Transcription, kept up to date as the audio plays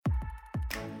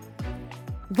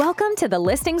Welcome to the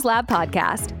Listings Lab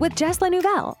podcast with Jess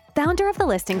LaNouvelle, founder of the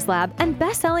Listings Lab and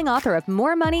best-selling author of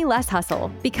More Money, Less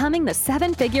Hustle, Becoming the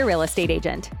Seven-Figure Real Estate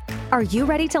Agent. Are you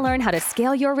ready to learn how to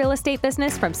scale your real estate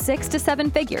business from 6 to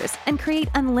 7 figures and create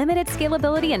unlimited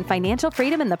scalability and financial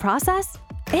freedom in the process?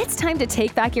 It's time to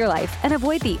take back your life and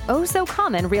avoid the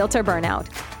oh-so-common realtor burnout.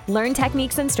 Learn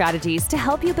techniques and strategies to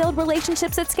help you build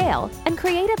relationships at scale and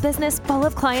create a business full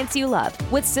of clients you love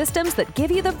with systems that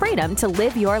give you the freedom to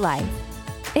live your life.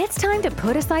 It's time to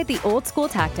put aside the old school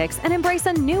tactics and embrace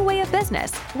a new way of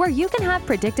business where you can have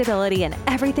predictability in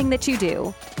everything that you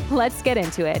do. Let's get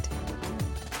into it.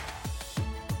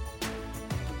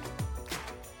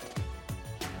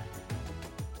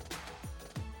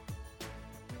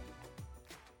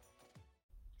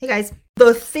 Hey guys,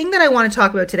 the thing that I want to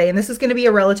talk about today, and this is going to be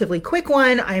a relatively quick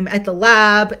one. I'm at the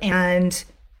lab and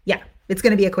yeah, it's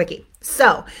going to be a quickie.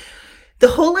 So the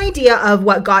whole idea of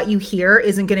what got you here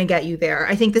isn't going to get you there.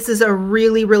 I think this is a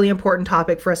really, really important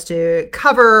topic for us to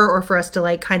cover or for us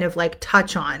to kind of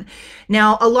touch on.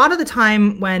 Now, a lot of the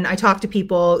time when I talk to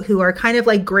people who are kind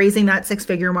of grazing that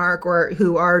 6-figure mark or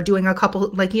who are doing a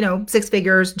couple 6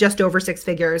 figures, just over 6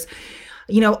 figures,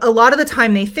 a lot of the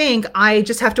time they think I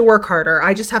just have to work harder.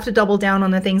 I just have to double down on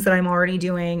the things that I'm already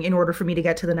doing in order for me to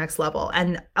get to the next level.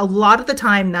 And a lot of the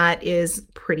time that is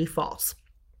pretty false.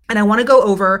 And I want to go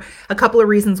over a couple of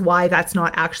reasons why that's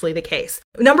not actually the case.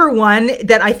 Number one,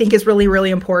 that I think is really, really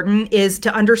important is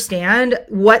to understand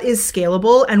what is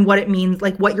scalable and what it means,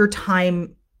 what your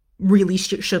time really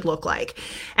should look like.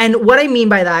 And what I mean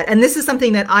by that, and this is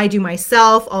something that I do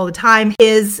myself all the time,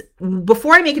 is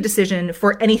before I make a decision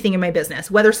for anything in my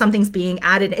business, whether something's being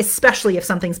added, especially if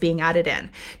something's being added in.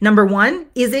 Number one,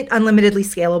 is it unlimitedly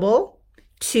scalable?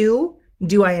 2,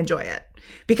 do I enjoy it?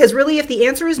 Because really, if the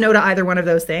answer is no to either one of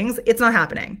those things, it's not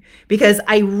happening. Because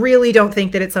I really don't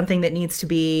think that it's something that needs to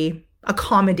be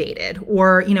accommodated.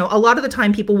 Or, a lot of the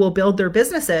time people will build their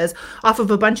businesses off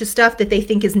of a bunch of stuff that they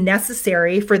think is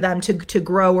necessary for them to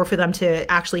grow or for them to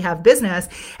actually have business.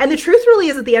 And the truth really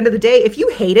is, at the end of the day, if you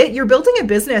hate it, you're building a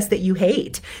business that you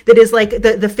hate. That is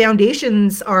the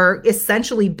foundations are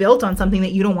essentially built on something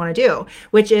that you don't want to do,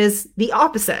 which is the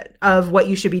opposite of what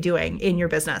you should be doing in your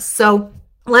business. So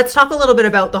let's talk a little bit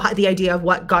about the idea of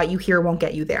what got you here won't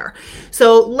get you there.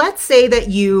 So let's say that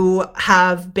you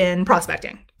have been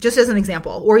prospecting, just as an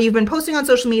example, or you've been posting on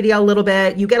social media a little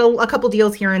bit, you get a couple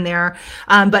deals here and there,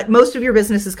 but most of your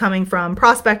business is coming from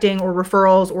prospecting or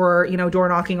referrals or, door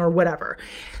knocking or whatever.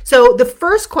 So the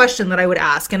first question that I would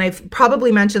ask, and I've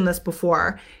probably mentioned this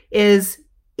before, is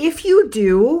if you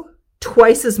do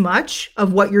twice as much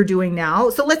of what you're doing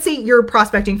now, so let's say you're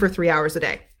prospecting for 3 hours a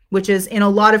day, which is in a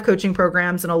lot of coaching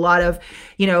programs and a lot of,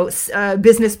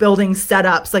 business building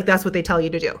setups, that's what they tell you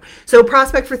to do. So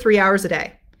prospect for 3 hours a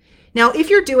day. Now, if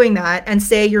you're doing that and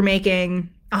say you're making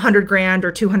 $100,000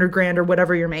 or $200,000 or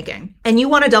whatever you're making, and you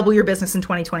want to double your business in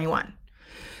 2021,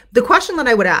 the question that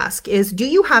I would ask is, do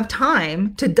you have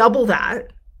time to double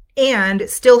that and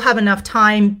still have enough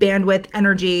time, bandwidth,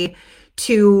 energy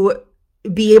to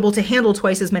be able to handle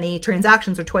twice as many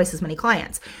transactions or twice as many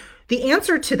clients? The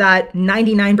answer to that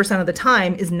 99% of the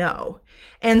time is no.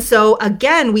 And so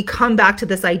again, we come back to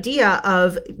this idea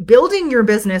of building your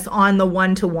business on the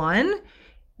one-to-one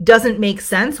doesn't make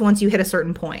sense once you hit a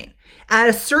certain point. At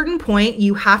a certain point,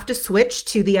 you have to switch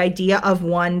to the idea of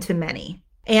one-to-many.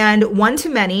 And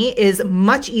one-to-many is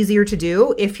much easier to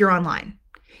do if you're online.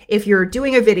 If you're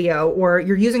doing a video or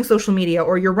you're using social media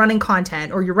or you're running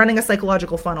content or you're running a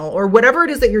psychological funnel or whatever it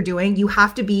is that you're doing, you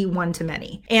have to be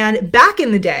one-to-many. And back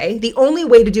in the day, the only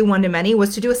way to do one-to-many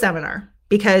was to do a seminar.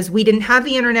 Because we didn't have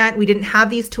the internet, we didn't have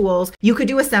these tools. You could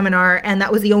do a seminar, and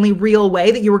that was the only real way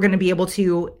that you were going to be able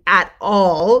to, at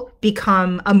all,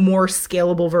 become a more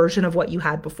scalable version of what you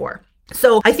had before.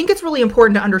 So I think it's really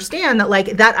important to understand that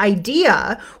that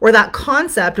idea or that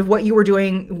concept of what you were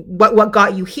doing, what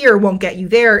got you here won't get you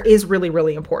there is really,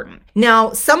 really important.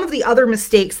 Now, some of the other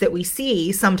mistakes that we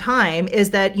see sometime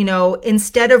is that,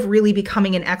 instead of really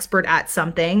becoming an expert at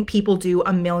something, people do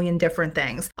a million different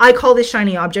things. I call this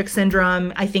shiny object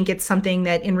syndrome. I think it's something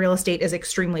that in real estate is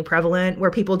extremely prevalent,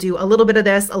 where people do a little bit of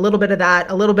this, a little bit of that,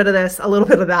 a little bit of this, a little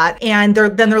bit of that. And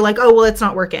they're like, oh, well, it's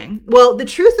not working. Well, the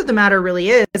truth of the matter really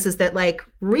is that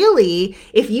really,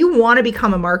 if you want to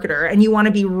become a marketer and you want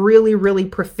to be really, really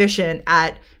proficient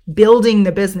at building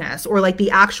the business or the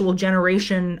actual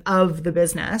generation of the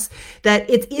business, that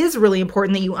it is really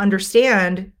important that you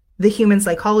understand the human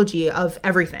psychology of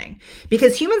everything,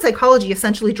 because human psychology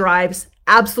essentially drives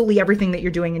absolutely everything that you're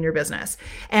doing in your business.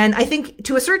 And I think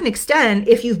to a certain extent,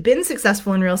 if you've been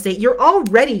successful in real estate, you're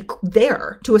already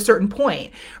there to a certain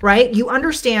point, right? You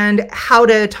understand how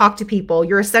to talk to people.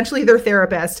 You're essentially their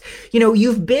therapist.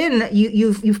 You've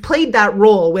played that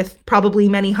role with probably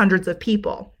many hundreds of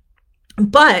people.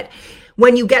 But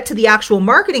when you get to the actual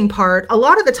marketing part, a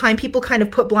lot of the time people kind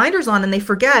of put blinders on and they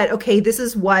forget, okay, this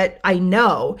is what I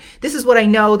know. This is what I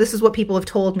know. This is what people have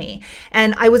told me.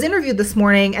 And I was interviewed this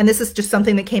morning, and this is just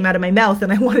something that came out of my mouth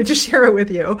and I wanted to share it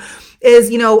with you, is,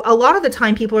 a lot of the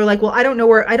time people are like, well, I don't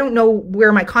know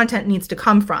where my content needs to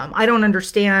come from. I don't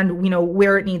understand,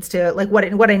 where it needs to, like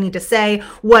what I need to say,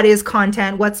 what is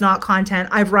content, what's not content.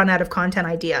 I've run out of content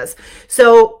ideas.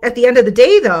 So at the end of the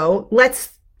day though,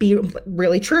 let's be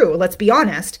really true. Let's be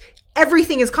honest.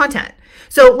 Everything is content.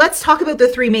 So let's talk about the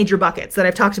three major buckets that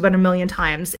I've talked about a million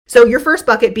times. So your first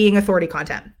bucket being authority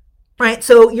content, right?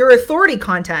 So your authority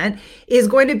content is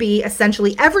going to be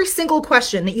essentially every single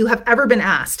question that you have ever been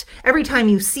asked. Every time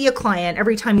you see a client,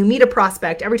 every time you meet a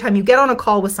prospect, every time you get on a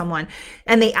call with someone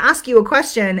and they ask you a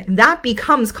question, that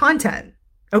becomes content.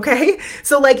 Okay.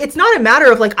 So it's not a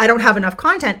matter of I don't have enough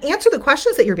content. Answer the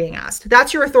questions that you're being asked.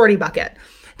 That's your authority bucket.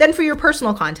 Then for your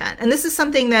personal content, and this is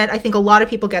something that I think a lot of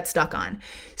people get stuck on,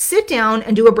 sit down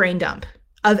and do a brain dump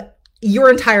of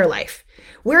your entire life.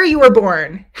 Where you were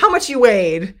born, how much you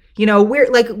weighed,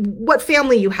 what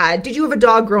family you had. Did you have a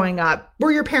dog growing up?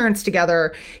 Were your parents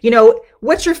together?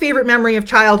 What's your favorite memory of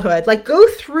childhood? Go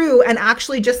through and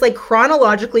actually just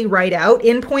chronologically write out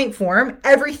in point form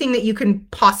everything that you can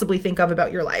possibly think of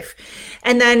about your life.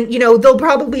 And then, there'll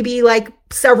probably be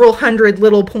several hundred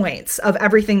little points of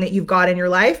everything that you've got in your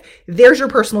life. There's your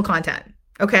personal content.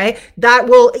 Okay. That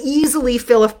will easily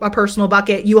fill a personal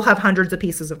bucket. You'll have hundreds of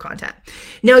pieces of content.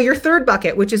 Now, your third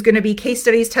bucket, which is going to be case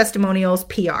studies, testimonials,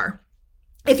 PR.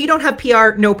 If you don't have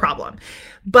PR, no problem.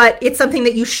 But it's something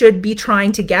that you should be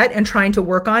trying to get and trying to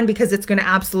work on because it's going to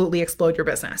absolutely explode your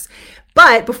business.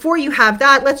 But before you have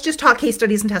that, let's just talk case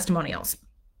studies and testimonials.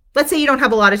 Let's say you don't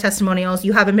have a lot of testimonials.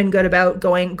 You haven't been good about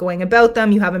going about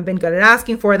them. You haven't been good at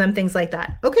asking for them, things like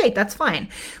that. Okay, that's fine.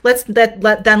 Let's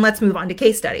move on to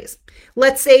case studies.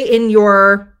 Let's say in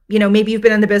your, maybe you've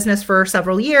been in the business for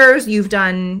several years. You've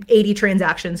done 80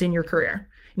 transactions in your career.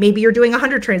 Maybe you're doing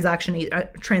 100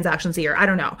 transactions a year. I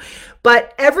don't know.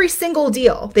 But every single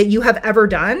deal that you have ever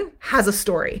done has a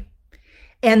story.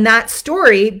 And that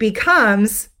story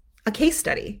becomes a case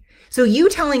study. So you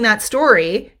telling that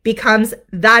story becomes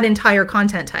that entire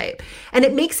content type. And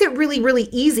it makes it really, really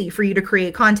easy for you to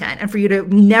create content and for you to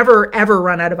never, ever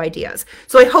run out of ideas.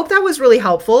 So I hope that was really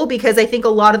helpful because I think a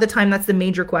lot of the time that's the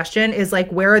major question is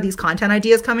where are these content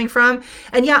ideas coming from?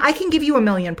 And yeah, I can give you a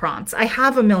million prompts. I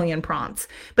have a million prompts.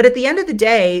 But at the end of the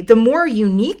day, the more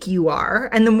unique you are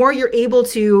and the more you're able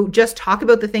to just talk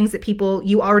about the things that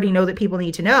you already know that people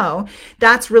need to know,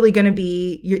 that's really going to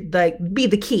be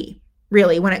the key.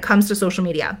 Really, when it comes to social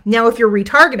media. Now, if you're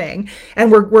retargeting,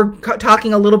 and we're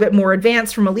talking a little bit more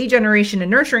advanced from a lead generation and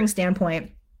nurturing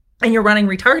standpoint, and you're running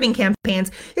retargeting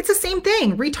campaigns, it's the same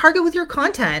thing. Retarget with your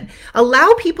content.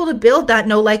 Allow people to build that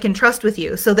know, like, and trust with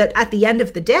you so that at the end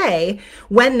of the day,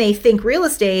 when they think real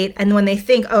estate and when they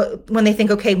think,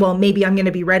 okay, well, maybe I'm going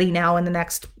to be ready now in the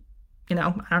next,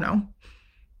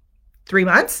 3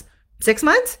 months, 6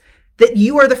 months, that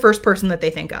you are the first person that they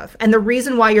think of. And the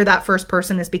reason why you're that first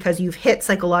person is because you've hit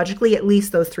psychologically at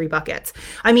least those 3 buckets.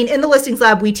 I mean, in the Listings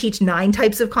Lab, we teach 9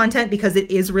 types of content because it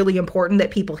is really important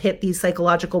that people hit these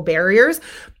psychological barriers.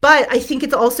 But I think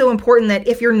it's also important that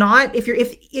if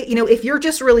you're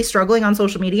just really struggling on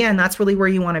social media and that's really where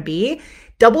you want to be,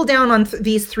 double down on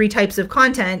these 3 types of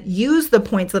content, use the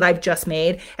points that I've just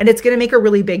made, and it's going to make a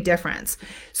really big difference.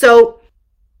 So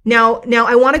Now,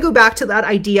 I want to go back to that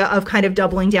idea of kind of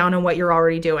doubling down on what you're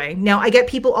already doing. Now, I get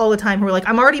people all the time who are like,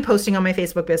 I'm already posting on my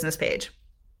Facebook business page.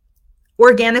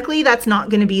 Organically, that's not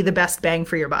going to be the best bang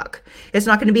for your buck. It's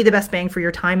not going to be the best bang for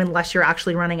your time unless you're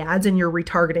actually running ads and you're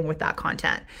retargeting with that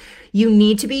content. You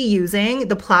need to be using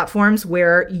the platforms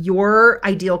where your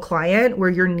ideal client,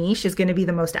 where your niche is going to be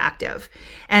the most active.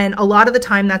 And a lot of the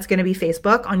time, that's going to be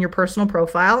Facebook on your personal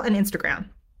profile and Instagram.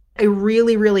 I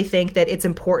really, really think that it's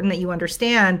important that you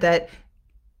understand that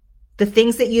the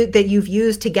things that you've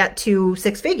used to get to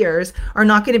 6 figures are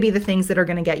not going to be the things that are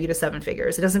going to get you to 7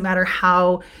 figures. It doesn't matter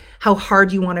how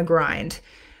hard you want to grind.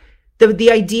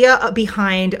 The idea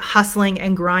behind hustling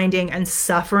and grinding and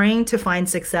suffering to find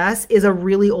success is a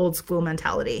really old school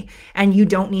mentality, and you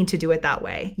don't need to do it that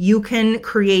way. You can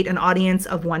create an audience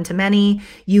of one to many.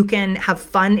 You can have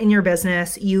fun in your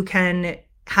business. You can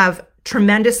have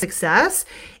tremendous success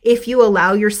if you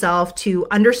allow yourself to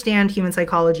understand human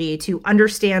psychology, to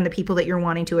understand the people that you're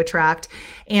wanting to attract,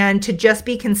 and to just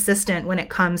be consistent when it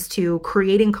comes to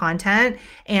creating content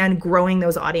and growing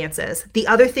those audiences. The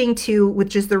other thing too,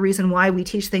 which is the reason why we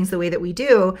teach things the way that we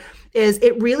do, is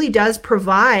it really does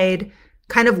provide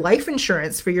kind of life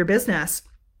insurance for your business.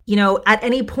 You know, at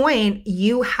any point,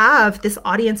 you have this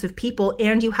audience of people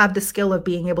and you have the skill of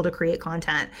being able to create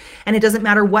content. And it doesn't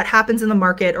matter what happens in the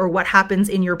market or what happens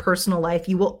in your personal life,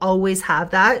 you will always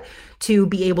have that to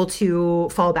be able to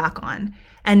fall back on.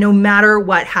 And no matter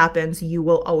what happens, you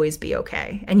will always be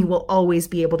okay. And you will always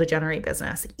be able to generate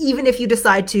business. Even if you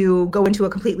decide to go into a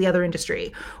completely other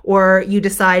industry, or you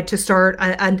decide to start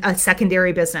a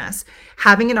secondary business,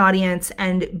 having an audience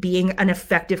and being an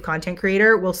effective content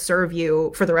creator will serve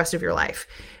you for the rest of your life.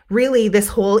 Really, this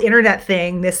whole internet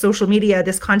thing, this social media,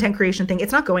 this content creation thing,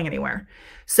 it's not going anywhere.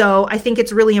 So I think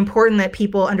it's really important that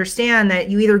people understand that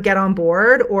you either get on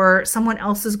board or someone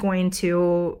else is going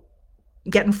to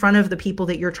get in front of the people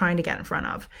that you're trying to get in front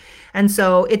of. And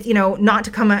so it's, you know, not to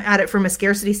come at it from a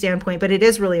scarcity standpoint, but it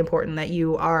is really important that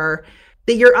you're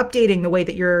updating the way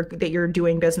that you're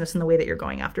doing business and the way that you're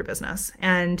going after business.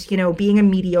 And, you know, being a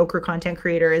mediocre content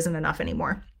creator isn't enough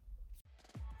anymore.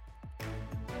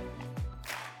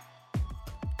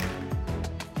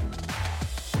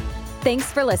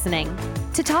 Thanks for listening.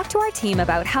 To talk to our team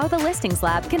about how the Listings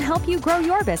Lab can help you grow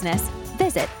your business,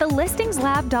 visit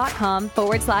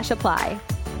thelistingslab.com/apply.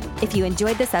 If you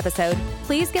enjoyed this episode,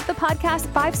 please give the podcast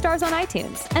 5 stars on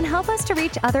iTunes and help us to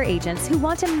reach other agents who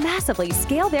want to massively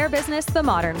scale their business the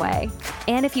modern way.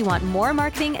 And if you want more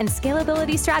marketing and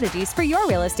scalability strategies for your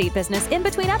real estate business in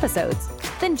between episodes,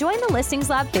 then join the Listings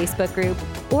Lab Facebook group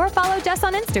or follow Jess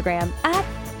on Instagram at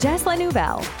Jess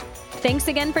LaNouvelle. Thanks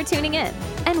again for tuning in,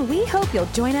 and we hope you'll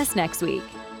join us next week.